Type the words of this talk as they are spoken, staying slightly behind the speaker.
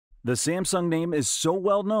The Samsung name is so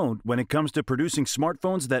well known when it comes to producing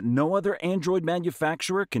smartphones that no other Android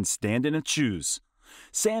manufacturer can stand in its shoes.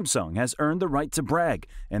 Samsung has earned the right to brag,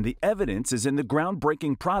 and the evidence is in the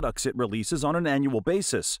groundbreaking products it releases on an annual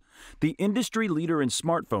basis. The industry leader in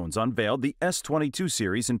smartphones unveiled the S22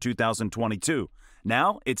 series in 2022.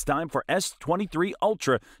 Now it's time for S23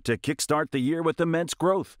 Ultra to kickstart the year with immense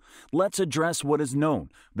growth. Let's address what is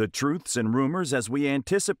known, the truths and rumors as we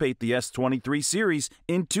anticipate the S23 series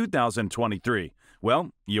in 2023.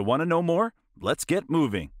 Well, you want to know more? Let's get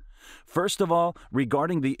moving. First of all,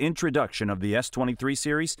 regarding the introduction of the S23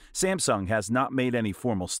 series, Samsung has not made any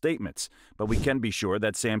formal statements, but we can be sure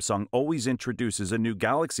that Samsung always introduces a new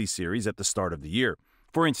Galaxy series at the start of the year.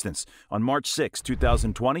 For instance, on March 6,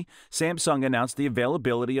 2020, Samsung announced the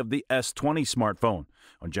availability of the S20 smartphone.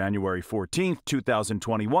 On January 14,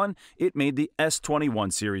 2021, it made the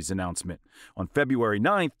S21 series announcement. On February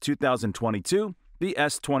 9, 2022, the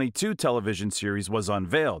S22 television series was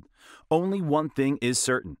unveiled. Only one thing is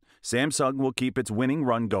certain. Samsung will keep its winning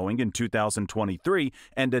run going in 2023,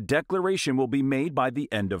 and a declaration will be made by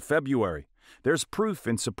the end of February. There's proof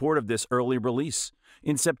in support of this early release.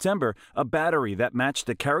 In September, a battery that matched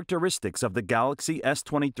the characteristics of the Galaxy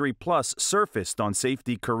S23 Plus surfaced on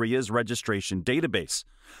Safety Korea's registration database.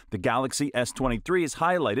 The Galaxy S23 is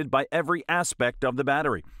highlighted by every aspect of the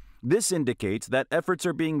battery. This indicates that efforts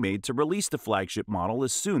are being made to release the flagship model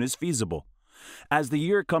as soon as feasible. As the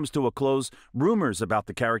year comes to a close, rumors about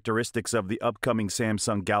the characteristics of the upcoming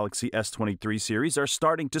Samsung Galaxy S23 series are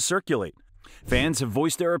starting to circulate. Fans have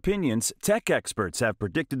voiced their opinions, tech experts have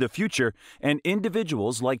predicted the future, and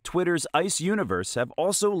individuals like Twitter's Ice Universe have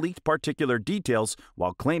also leaked particular details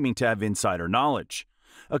while claiming to have insider knowledge.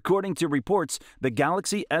 According to reports, the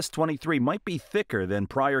Galaxy S23 might be thicker than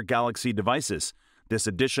prior Galaxy devices. This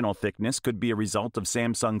additional thickness could be a result of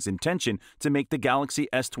Samsung's intention to make the Galaxy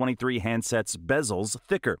S23 handset's bezels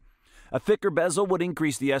thicker. A thicker bezel would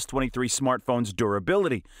increase the S23 smartphone's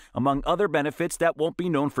durability, among other benefits that won't be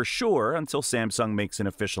known for sure until Samsung makes an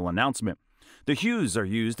official announcement. The hues are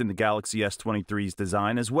used in the Galaxy S23's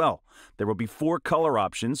design as well. There will be 4 color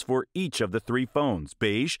options for each of the 3 phones: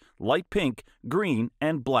 beige, light pink, green,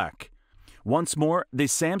 and black. Once more, the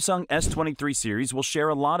Samsung S23 series will share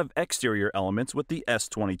a lot of exterior elements with the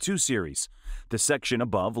S22 series. The section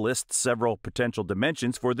above lists several potential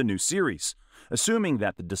dimensions for the new series. Assuming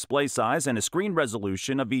that the display size and the screen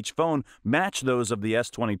resolution of each phone match those of the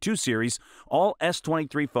S22 series, all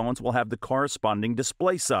S23 phones will have the corresponding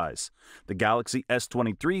display size. The Galaxy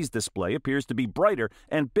S23's display appears to be brighter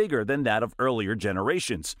and bigger than that of earlier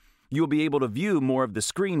generations. You'll be able to view more of the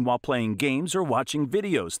screen while playing games or watching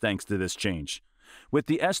videos thanks to this change. With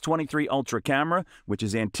the S23 Ultra camera, which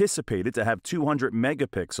is anticipated to have 200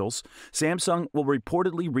 megapixels, Samsung will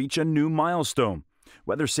reportedly reach a new milestone.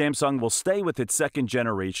 Whether Samsung will stay with its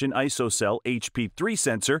second-generation ISOCELL HP3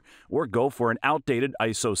 sensor or go for an outdated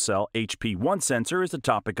ISOCELL HP1 sensor is a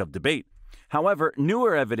topic of debate. However,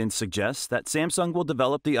 newer evidence suggests that Samsung will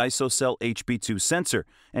develop the ISOCELL HP2 sensor,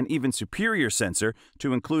 an even superior sensor,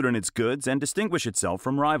 to include in its goods and distinguish itself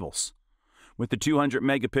from rivals. With the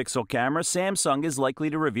 200-megapixel camera, Samsung is likely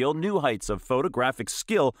to reveal new heights of photographic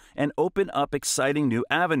skill and open up exciting new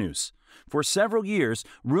avenues. For several years,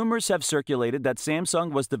 rumors have circulated that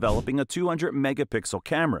Samsung was developing a 200-megapixel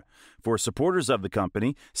camera. For supporters of the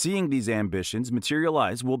company, seeing these ambitions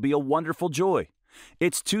materialize will be a wonderful joy.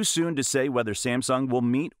 It's too soon to say whether Samsung will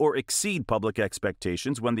meet or exceed public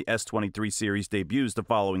expectations when the S23 series debuts the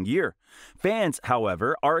following year. Fans,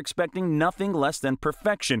 however, are expecting nothing less than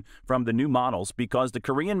perfection from the new models because the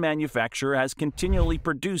Korean manufacturer has continually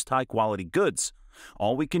produced high-quality goods.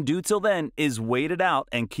 All we can do till then is wait it out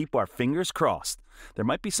and keep our fingers crossed. There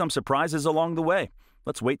might be some surprises along the way.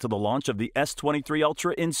 Let's wait till the launch of the S23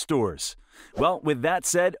 Ultra in stores. Well, with that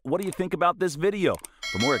said, what do you think about this video?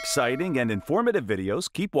 For more exciting and informative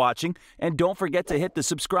videos, keep watching, and don't forget to hit the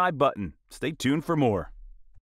subscribe button. Stay tuned for more.